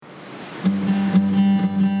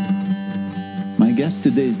guest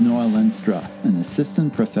today is Noah Lenstra, an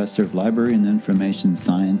assistant professor of library and information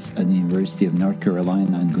science at the University of North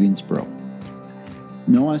Carolina in Greensboro.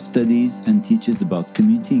 Noah studies and teaches about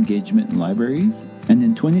community engagement in libraries, and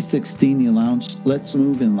in 2016 he launched Let's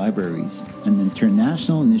Move in Libraries, an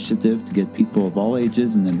international initiative to get people of all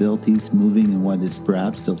ages and abilities moving in what is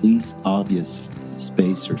perhaps the least obvious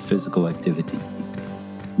space or physical activity.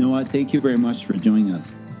 Noah, thank you very much for joining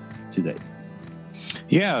us today.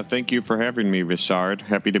 Yeah, thank you for having me, Richard.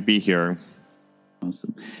 Happy to be here.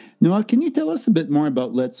 Awesome. Noah, can you tell us a bit more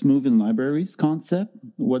about Let's Move in Libraries concept?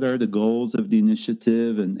 What are the goals of the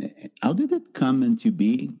initiative and how did it come into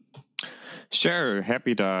being? Sure.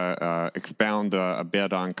 Happy to expound a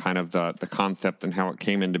bit on kind of the concept and how it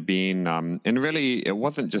came into being. And really, it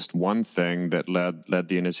wasn't just one thing that led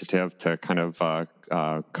the initiative to kind of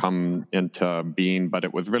come into being, but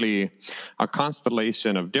it was really a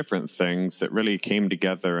constellation of different things that really came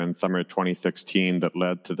together in summer 2016 that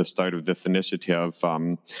led to the start of this initiative.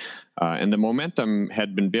 And the momentum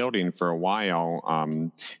had been building for a while.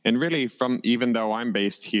 And really, even though I'm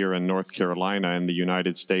based here in North Carolina in the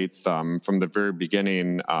United States, from the very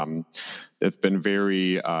beginning, it's been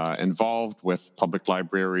very involved with public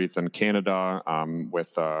libraries in Canada,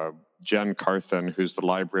 with Jen Carthen, who's the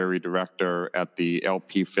library director at the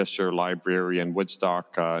L.P. Fisher Library in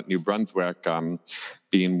Woodstock, New Brunswick,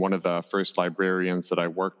 being one of the first librarians that I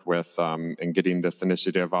worked with in getting this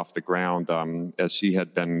initiative off the ground, as she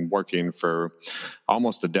had been working for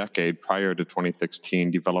almost a decade prior to 2016,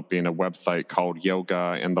 developing a website called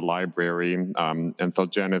Yoga in the Library. And so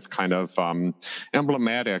Jen is kind of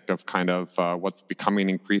emblematic of kind of what's becoming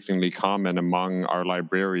increasingly common among our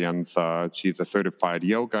librarians. She's a certified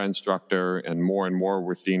yoga instructor, and more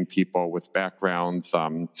we're seeing people with backgrounds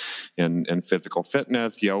in physical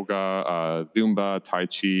fitness, yoga, Zumba, Tai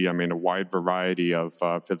Chi, a wide variety of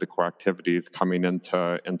physical activities coming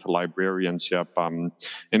into librarianship, and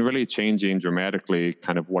really changing dramatically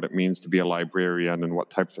kind of what it means to be a librarian and what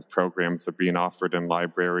types of programs are being offered in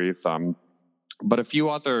libraries. But a few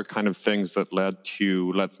other kind of things that led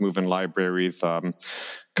to Let's Move in Libraries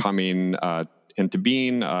coming into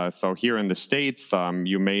being. So here in the States,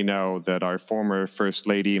 you may know that our former First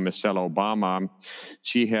Lady, Michelle Obama,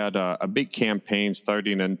 she had a big campaign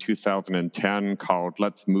starting in 2010 called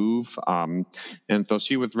Let's Move. And so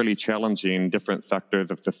she was really challenging different sectors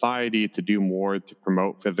of society to do more to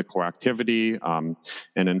promote physical activity. And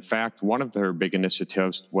in fact, one of her big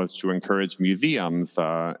initiatives was to encourage museums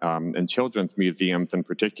and children's museums in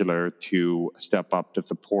particular to step up to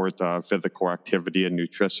support physical activity and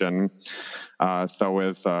nutrition. So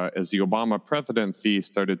as the Obama presidency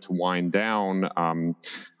started to wind down,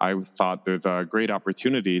 I thought there's a great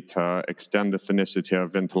opportunity to extend this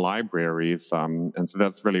initiative into libraries. And so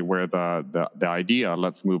that's really where the idea,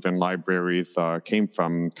 Let's Move in Libraries, came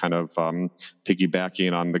from, kind of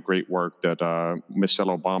piggybacking on the great work that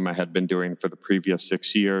Michelle Obama had been doing for the previous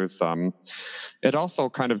 6 years. It also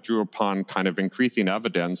kind of drew upon kind of increasing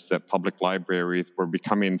evidence that public libraries were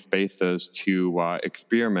becoming spaces to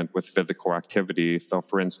experiment with physical activity. So,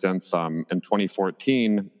 for instance, in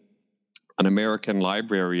 2014, an American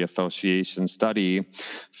Library Association study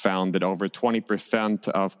found that over 20%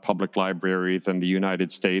 of public libraries in the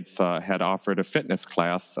United States had offered a fitness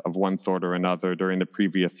class of one sort or another during the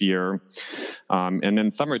previous year. And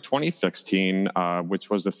in summer 2016, which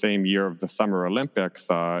was the same year of the Summer Olympics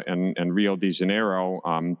in Rio de Janeiro,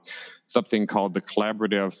 something called the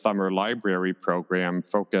Collaborative Summer Library Program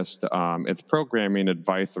focused its programming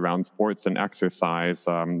advice around sports and exercise.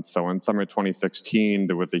 So in summer 2016,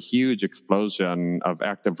 there was a huge explosion of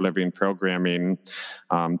active living programming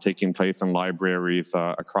taking place in libraries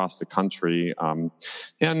across the country.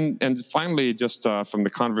 And finally, just from the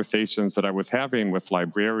conversations that I was having with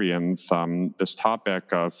librarians, this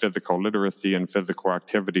topic of physical literacy and physical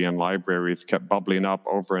activity in libraries kept bubbling up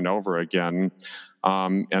over and over again.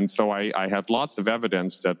 And so I had lots of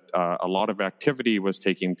evidence that a lot of activity was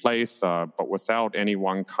taking place, but without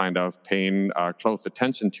anyone kind of paying close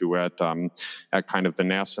attention to it at kind of the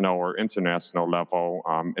national or international level.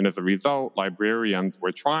 And as a result, librarians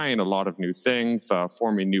were trying a lot of new things,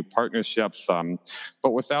 forming new partnerships,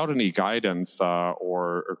 but without any guidance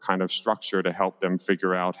or kind of structure to help them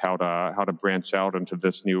figure out how to branch out into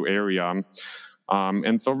this new area.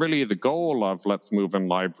 And so really the goal of Let's Move in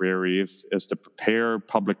Libraries is to prepare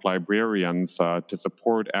public librarians to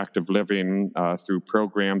support active living through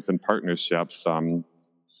programs and partnerships. And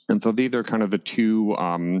so these are kind of the two,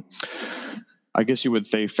 I guess you would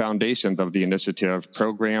say, foundations of the initiative,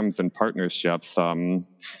 programs and partnerships.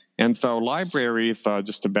 And so libraries,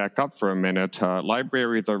 just to back up for a minute,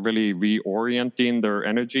 libraries are really reorienting their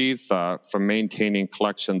energies from maintaining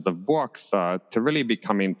collections of books to really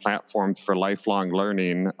becoming platforms for lifelong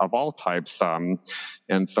learning of all types.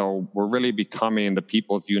 And so we're really becoming the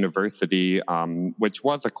people's university, which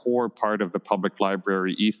was a core part of the public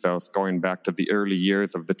library ethos going back to the early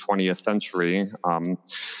years of the 20th century.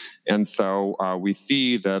 And so we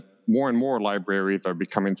see that more and more libraries are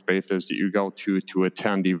becoming spaces that you go to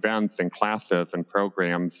attend events and classes and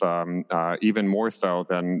programs, even more so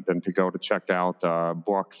than to go to check out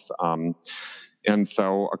books. And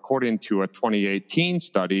so according to a 2018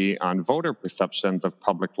 study on voter perceptions of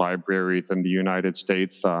public libraries in the United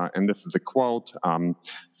States, and this is a quote,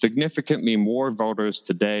 significantly more voters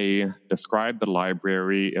today describe the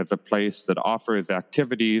library as a place that offers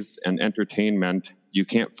activities and entertainment you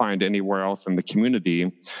can't find anywhere else in the community.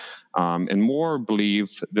 And more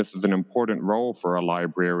believe this is an important role for a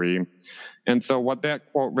library. And so what that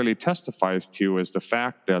quote really testifies to is the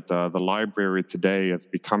fact that the library today is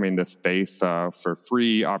becoming the space for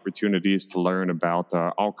free opportunities to learn about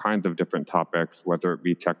all kinds of different topics, whether it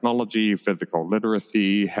be technology, physical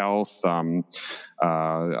literacy, health,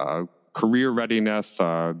 career readiness,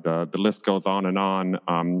 the list goes on and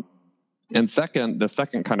on. And the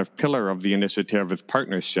second kind of pillar of the initiative is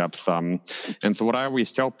partnerships. And so what I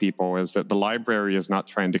always tell people is that the library is not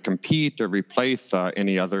trying to compete or replace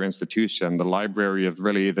any other institution. The library is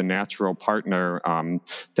really the natural partner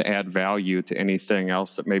to add value to anything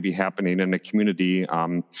else that may be happening in the community.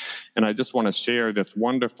 And I just want to share this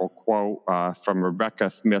wonderful quote from Rebecca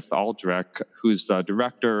Smith-Aldrich, who's the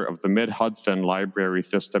director of the Mid-Hudson Library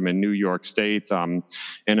System in New York State. And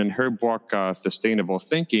in her book, Sustainable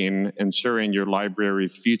Thinking, Ensuring Your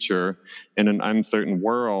Library's Future in an Uncertain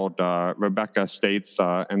World, Rebecca states,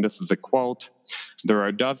 and this is a quote, "There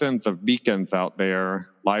are dozens of beacons out there,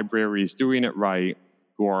 libraries doing it right,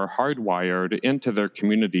 who are hardwired into their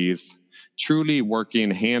communities, truly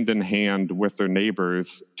working hand in hand with their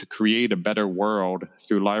neighbors to create a better world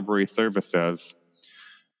through library services.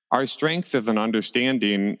 Our strength is an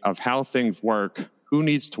understanding of how things work, who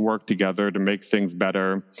needs to work together to make things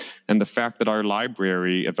better, and the fact that our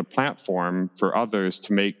library is a platform for others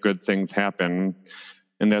to make good things happen."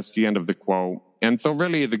 And that's the end of the quote. And so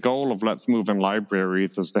really the goal of Let's Move in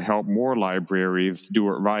Libraries is to help more libraries do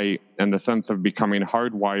it right in the sense of becoming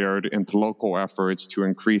hardwired into local efforts to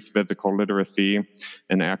increase physical literacy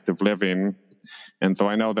and active living. And so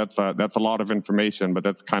I know that's a lot of information, but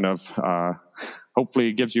that's kind of hopefully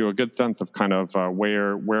it gives you a good sense of kind of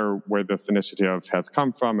where this initiative has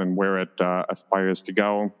come from and where it aspires to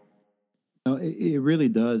go. No, it really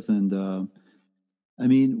does. And I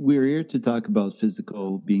mean, we're here to talk about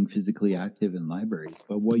being physically active in libraries,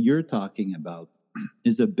 but what you're talking about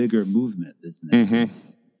is a bigger movement, isn't it?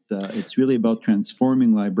 Mm-hmm. It's really about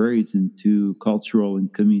transforming libraries into cultural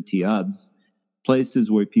and community hubs,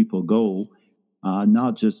 places where people go,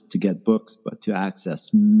 not just to get books, but to access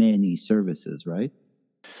many services, right?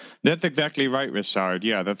 That's exactly right, Richard.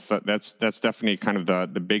 Yeah, that's definitely kind of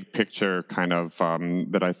the big picture kind of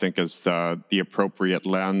that I think is the appropriate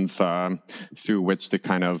lens through which to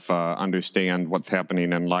kind of understand what's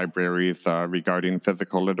happening in libraries regarding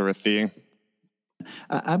physical literacy.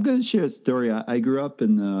 I'm going to share a story. I grew up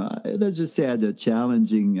in, let's just say I had a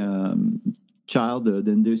challenging childhood,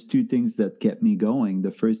 and there's two things that kept me going.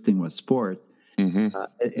 The first thing was sport. Mm-hmm.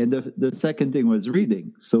 And the second thing was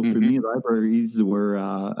reading. So for me, libraries were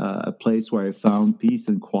a place where I found peace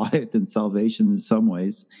and quiet and salvation in some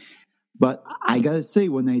ways. But I got to say,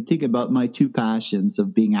 when I think about my two passions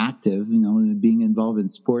of being active, being involved in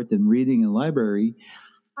sport and reading in a library,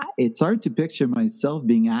 it's hard to picture myself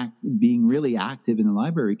being really active in a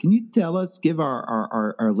library. Can you give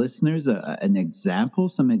our listeners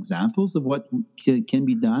some examples of what can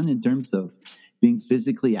be done in terms of being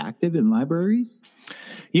physically active in libraries?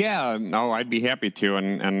 Yeah, no, I'd be happy to,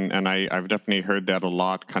 and I've definitely heard that a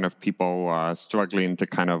lot. Kind of people struggling to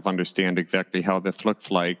kind of understand exactly how this looks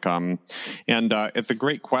like, and it's a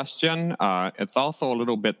great question. It's also a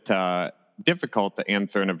little bit difficult to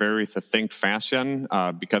answer in a very succinct fashion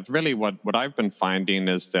because really what I've been finding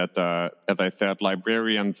is that, as I said,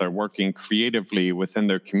 librarians are working creatively within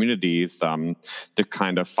their communities to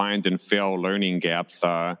kind of find and fill learning gaps.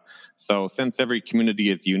 So since every community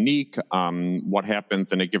is unique, what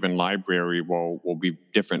happens in a given library will be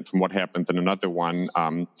different from what happens in another one.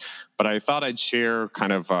 But I thought I'd share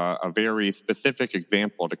kind of a very specific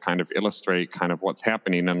example to kind of illustrate kind of what's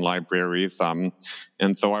happening in libraries.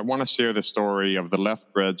 And so I want to share the story of the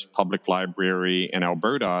Lethbridge Public Library in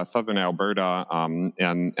Alberta, southern Alberta,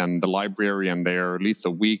 and the librarian there, Lisa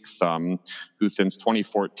Weeks, who since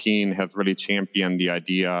 2014 has really championed the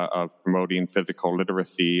idea of promoting physical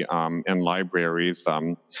literacy in libraries.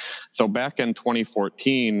 So back in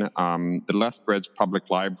 2014, the Lethbridge Public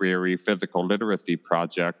Library Physical Literacy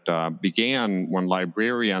Project began when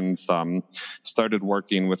librarians started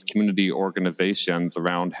working with community organizations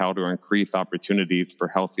around how to increase opportunities for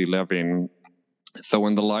healthy living. So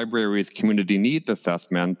in the library's community needs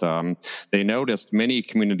assessment, they noticed many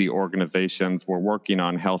community organizations were working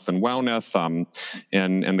on health and wellness.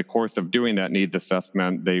 And in the course of doing that needs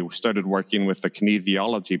assessment, they started working with a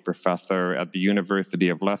kinesiology professor at the University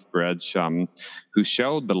of Lethbridge, who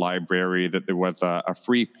showed the library that there was a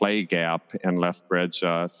free play gap in Lethbridge.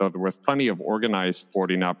 So there was plenty of organized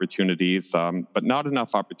sporting opportunities, but not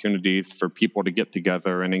enough opportunities for people to get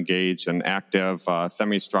together and engage in active,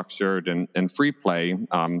 semi-structured, and free play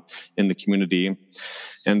in the community.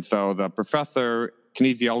 And so the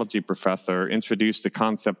kinesiology professor introduced the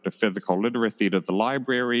concept of physical literacy to the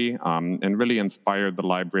library and really inspired the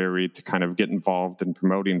library to kind of get involved in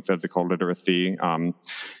promoting physical literacy.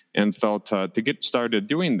 And so to get started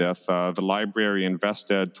doing this, the library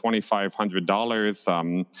invested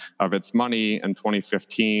 $2,500 of its money in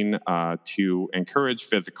 2015 to encourage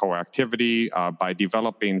physical activity by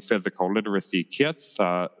developing physical literacy kits,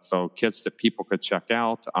 so kits that people could check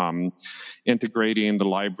out, integrating the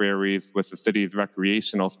libraries with the city's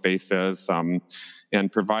recreational spaces,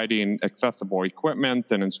 and providing accessible equipment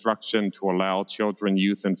and instruction to allow children,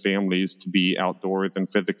 youth, and families to be outdoors and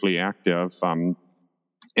physically active.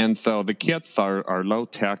 And so the kits are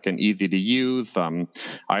low-tech and easy to use.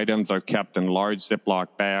 Items are kept in large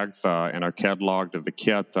Ziploc bags and are cataloged as a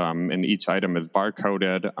kit, and each item is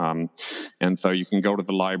barcoded. And so you can go to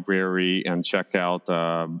the library and check out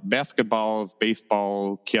basketballs,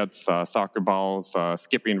 baseball kits, soccer balls,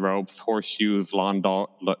 skipping ropes, horseshoes, lawn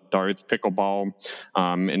darts, pickleball,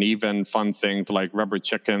 and even fun things like rubber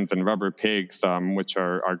chickens and rubber pigs, which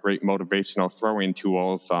are great motivational throwing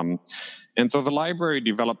tools. And so the library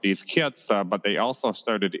developed these kits, but they also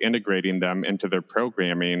started integrating them into their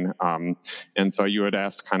programming. And so you had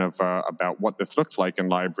asked kind of about what this looks like in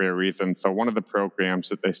libraries. And so one of the programs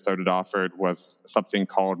that they started offered was something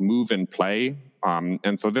called Move and Play.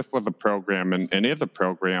 And so this was a program and is a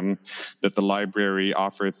program that the library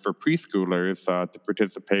offers for preschoolers to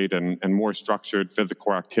participate in more structured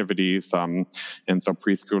physical activities. And so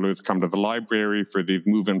preschoolers come to the library for these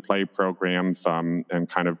move and play programs and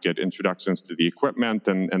kind of get introductions to the equipment,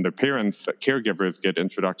 and their parents, caregivers, get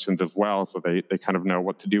introductions as well, so they kind of know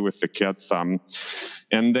what to do with the kits. And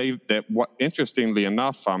interestingly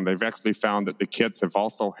enough, they've actually found that the kits have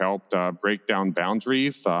also helped break down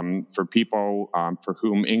boundaries for people for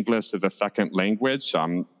whom English is a second language.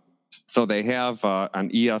 So they have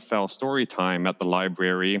an ESL story time at the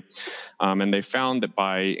library, and they found that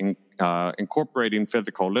by incorporating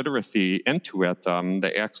physical literacy into it,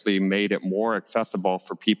 they actually made it more accessible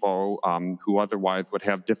for people who otherwise would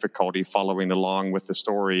have difficulty following along with the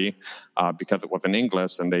story because it was in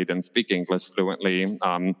English and they didn't speak English fluently.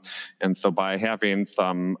 And so by having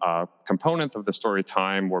some components of the story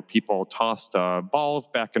time where people tossed balls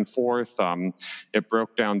back and forth, it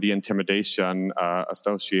broke down the intimidation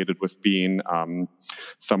associated with being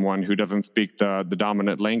someone who doesn't speak the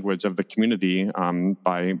dominant language of the community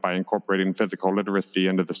by incorporating physical literacy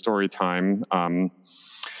into the story time.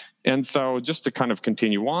 And so just to kind of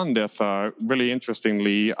continue on this, really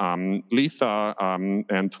interestingly, Lisa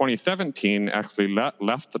in 2017 actually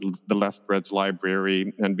left the Lethbridge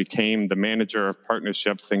Library and became the manager of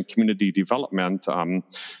partnerships and community development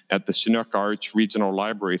at the Chinook Arch Regional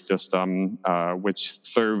Library System, which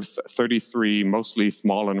serves 33 mostly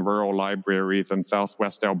small and rural libraries in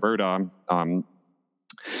southwest Alberta.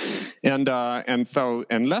 And so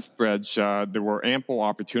in Lethbridge, there were ample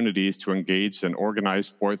opportunities to engage in organized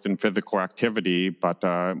sports and physical activity. But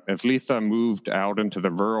as Lisa moved out into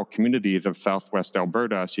the rural communities of southwest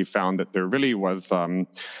Alberta, she found that there really was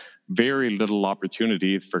very little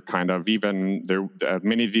opportunities for kind of even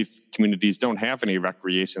many of these communities don't have any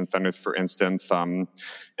recreation centers, for instance. And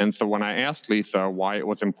And so when I asked Lisa why it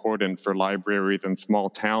was important for libraries in small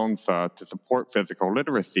towns to support physical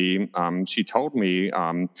literacy, she told me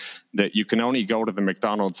that you can only go to the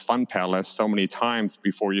McDonald's Fun Palace so many times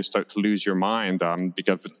before you start to lose your mind,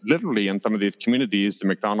 because literally in some of these communities, the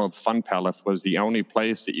McDonald's Fun Palace was the only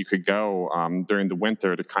place that you could go during the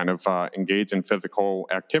winter to kind of engage in physical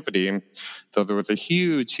activity. So there was a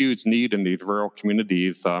huge need in these rural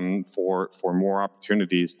communities for more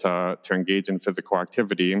opportunities to engage in physical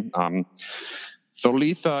activity. So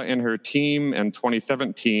Lisa and her team in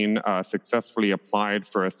 2017 successfully applied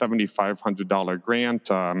for a $7,500 grant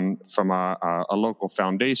from a local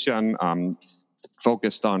foundation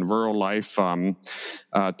focused on rural life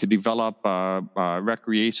to develop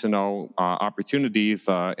recreational opportunities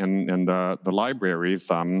in the libraries.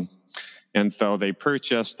 And so they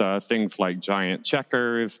purchased things like giant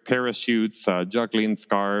checkers, parachutes, juggling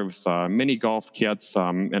scarves, mini golf kits,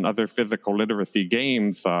 and other physical literacy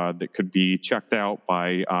games that could be checked out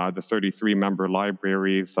by the 33-member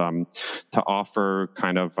libraries to offer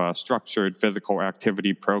kind of structured physical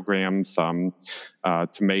activity programs to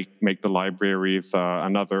make the libraries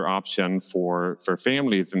another option for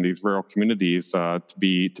families in these rural communities to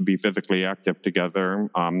be physically active together.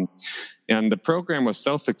 And the program was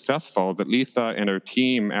so successful that Lisa and her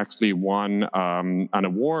team actually won an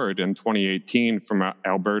award in 2018 from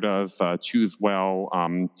Alberta's Choose Well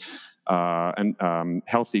and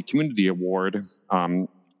Healthy Community Award. And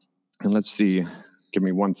let's see, give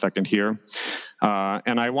me 1 second here.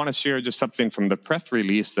 And I want to share just something from the press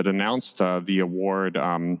release that announced the award.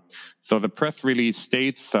 So the press release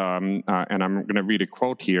states, and I'm going to read a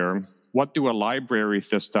quote here, "What do a library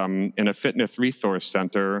system and a fitness resource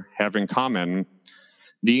center have in common?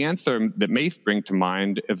 The answer that may spring to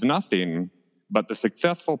mind is nothing, but the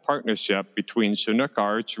successful partnership between Chinook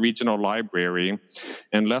Arch Regional Library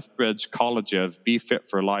and Lethbridge College's Be Fit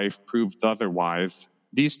for Life proves otherwise.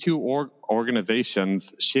 These two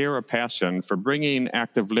organizations share a passion for bringing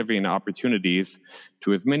active living opportunities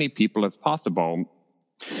to as many people as possible.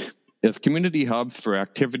 As community hubs for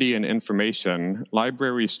activity and information,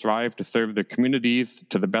 libraries strive to serve their communities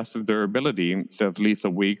to the best of their ability," says Lisa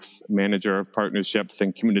Weeks, Manager of Partnerships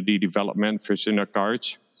and Community Development for Chinook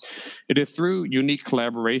Arch. "It is through unique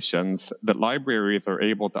collaborations that libraries are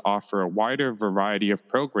able to offer a wider variety of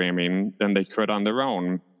programming than they could on their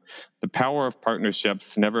own. The power of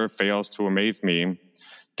partnerships never fails to amaze me.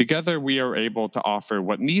 Together, we are able to offer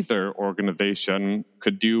what neither organization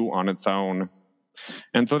could do on its own."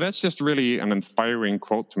 And so that's just really an inspiring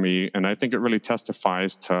quote to me, and I think it really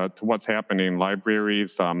testifies to what's happening in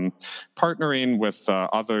libraries, partnering with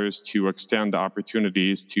others to extend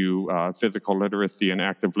opportunities to physical literacy and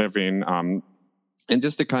active living. And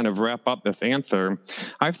just to kind of wrap up this answer,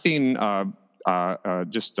 I've seen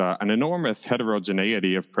just an enormous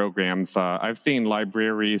heterogeneity of programs. I've seen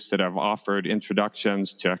libraries that have offered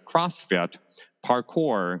introductions to CrossFit,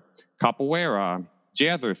 parkour, capoeira,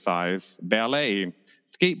 jazzercise, ballet,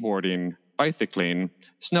 skateboarding, bicycling,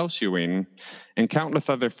 snowshoeing, and countless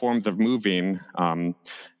other forms of moving.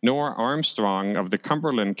 Nora Armstrong of the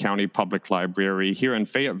Cumberland County Public Library here in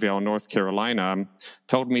Fayetteville, North Carolina,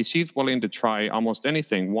 told me she's willing to try almost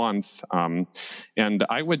anything once. And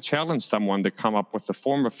I would challenge someone to come up with a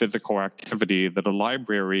form of physical activity that a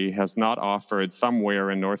library has not offered somewhere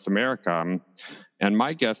in North America. And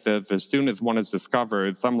my guess is as soon as one is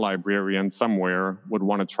discovered, some librarian somewhere would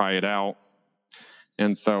want to try it out.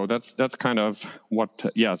 And so that's kind of what,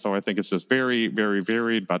 so I think it's just very, very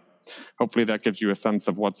varied, but hopefully that gives you a sense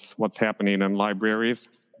of what's happening in libraries.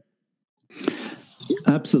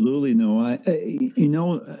 Absolutely, Noah. You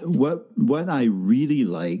know, what I really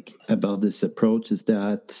like about this approach is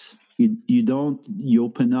that you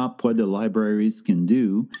open up what the libraries can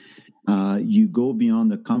do. You go beyond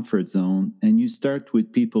the comfort zone and you start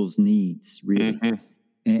with people's needs, really. Mm-hmm.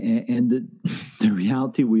 And the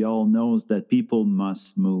reality we all know is that people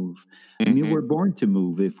must move. Mm-hmm. I mean, we're born to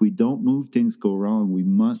move. If we don't move, things go wrong. We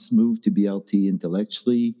must move to be healthy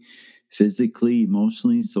intellectually, physically,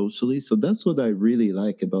 emotionally, socially. So that's what I really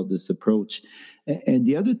like about this approach. And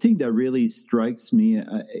the other thing that really strikes me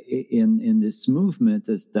in this movement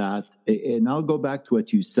is that, and I'll go back to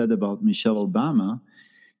what you said about Michelle Obama,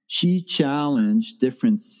 she challenged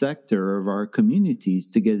different sector of our communities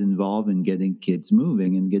to get involved in getting kids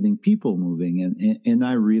moving and getting people moving. And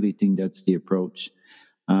I really think that's the approach.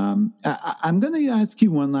 I'm going to ask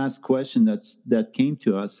you one last question that came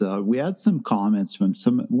to us. We had some comments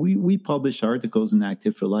from we publish articles in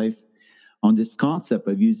Active for Life on this concept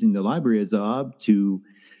of using the library as a hub to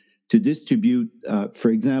to distribute,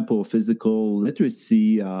 for example, physical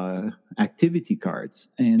literacy activity cards.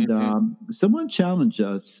 And someone challenged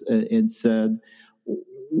us and said,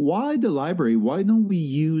 why the library? Why don't we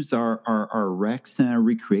use our recs and our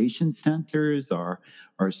recreation centers, our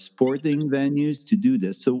sporting venues to do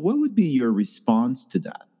this? So what would be your response to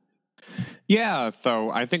that? Yeah, so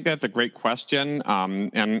I think that's a great question,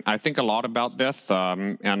 and I think a lot about this.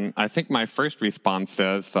 And I think my first response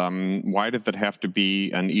is, why does it have to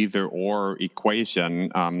be an either-or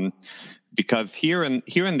equation? Because here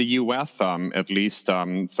in the U.S., at least,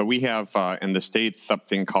 so we have in the states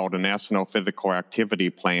something called a National Physical Activity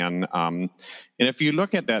Plan. And if you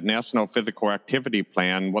look at that National Physical Activity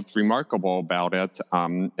Plan, what's remarkable about it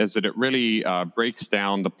is that it really breaks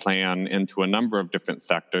down the plan into a number of different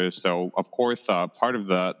sectors. So, of course, part of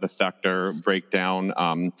the sector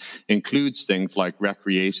breakdown includes things like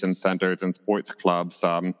recreation centers and sports clubs,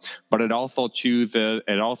 but it also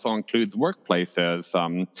includes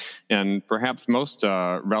workplaces. And perhaps most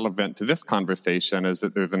relevant to this conversation is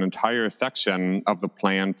that there's an entire section of the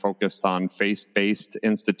plan focused on faith-based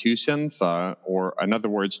institutions, or in other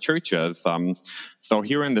words, churches. So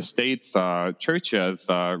here in the States, churches,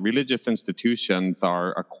 religious institutions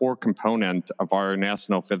are a core component of our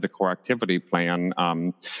National Physical Activity Plan.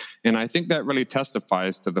 And I think that really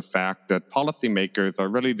testifies to the fact that policymakers are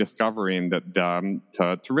really discovering that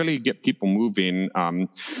to really get people moving,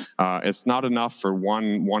 it's not enough for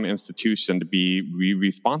one institution to be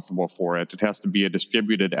responsible for it. It has to be a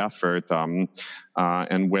distributed effort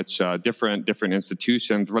in which different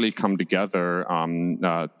institutions really come together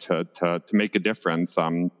to make a difference.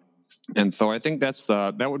 And so I think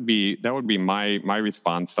that would be my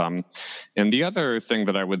response. And the other thing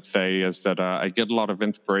that I would say is that I get a lot of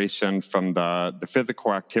inspiration from the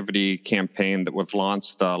physical activity campaign that was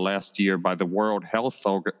launched last year by the World Health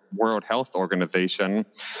Organization,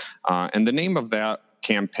 and the name of that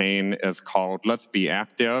campaign is called "Let's Be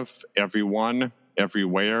Active, Everyone,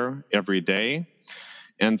 Everywhere, Every Day."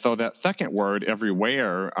 And so that second word,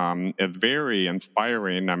 everywhere, is very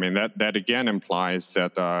inspiring. I mean, that again implies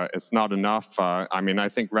that it's not enough. I mean, I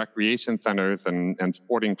think recreation centers and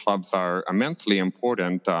sporting clubs are immensely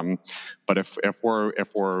important. But if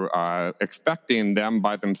we're expecting them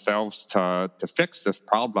by themselves to fix this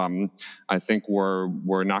problem, I think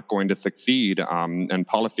we're not going to succeed. And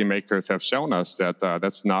policymakers have shown us that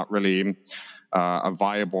that's not really a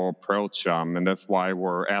viable approach, and that's why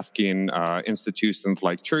we're asking institutions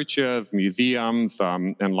like churches, museums,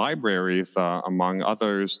 and libraries, among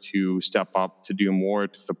others, to step up to do more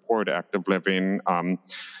to support active living.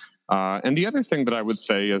 And the other thing that I would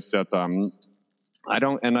say is that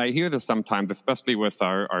I hear this sometimes, especially with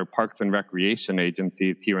our parks and recreation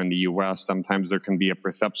agencies here in the U.S., sometimes there can be a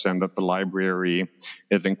perception that the library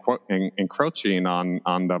is encroaching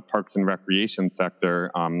on the parks and recreation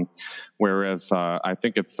sector, whereas I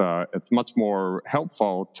think it's much more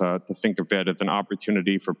helpful to think of it as an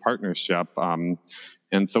opportunity for partnership.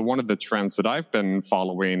 And so one of the trends that I've been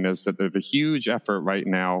following is that there's a huge effort right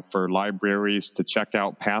now for libraries to check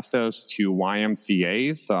out passes to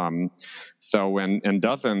YMCAs. So in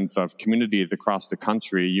dozens of communities across the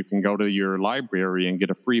country, you can go to your library and get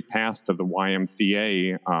a free pass to the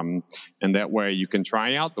YMCA. And that way you can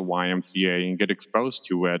try out the YMCA and get exposed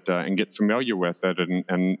to it and get familiar with it,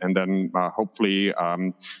 and then hopefully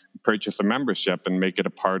purchase a membership and make it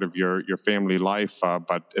a part of your family life.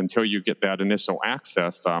 But until you get that initial access,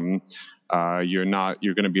 you're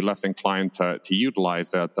going to be less inclined to utilize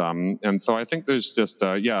it. And so I think there's just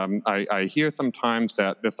I hear sometimes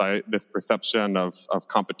that this perception of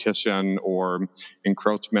competition or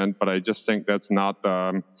encroachment, but I just think that's not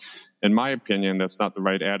in my opinion, that's not the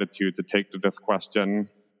right attitude to take to this question.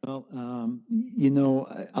 Well,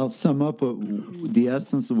 I'll sum up the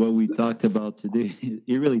essence of what we talked about today.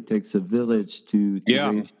 It really takes a village to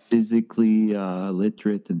raise physically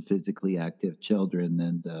literate and physically active children,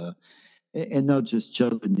 and not just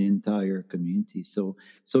children, the entire community. So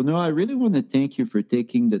Noah, I really want to thank you for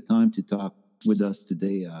taking the time to talk with us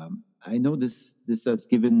today. I know this has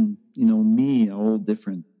given me a whole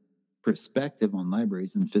different perspective on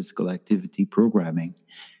libraries and physical activity programming.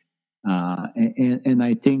 And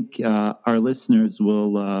I think our listeners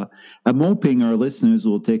will, I'm hoping our listeners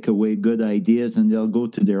will take away good ideas and they'll go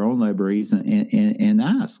to their own libraries and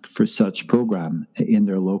ask for such program in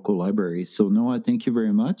their local libraries. So Noah, thank you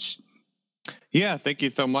very much. Yeah, thank you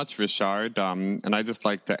so much, Richard. And I'd just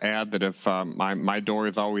like to add that if my door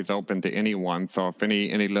is always open to anyone, so if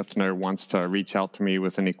any listener wants to reach out to me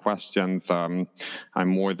with any questions, I'm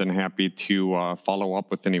more than happy to follow up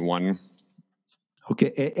with anyone.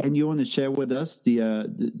 Okay, and you want to share with us the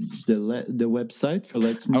website for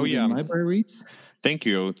Let's Oh, Move yeah. in Libraries? Thank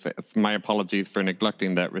you. My apologies for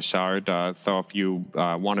neglecting that, Richard. So if you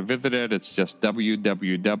want to visit it, it's just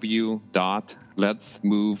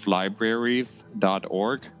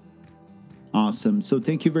www.letsmovelibraries.org. Awesome. So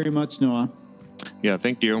thank you very much, Noah. Yeah,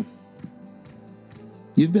 thank you.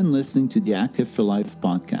 You've been listening to the Active for Life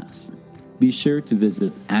podcast. Be sure to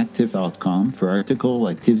visit active.com for articles,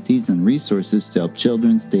 activities, and resources to help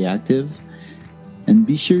children stay active. And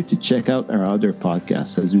be sure to check out our other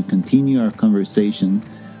podcasts as we continue our conversation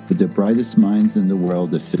with the brightest minds in the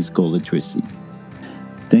world of physical literacy.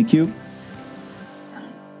 Thank you.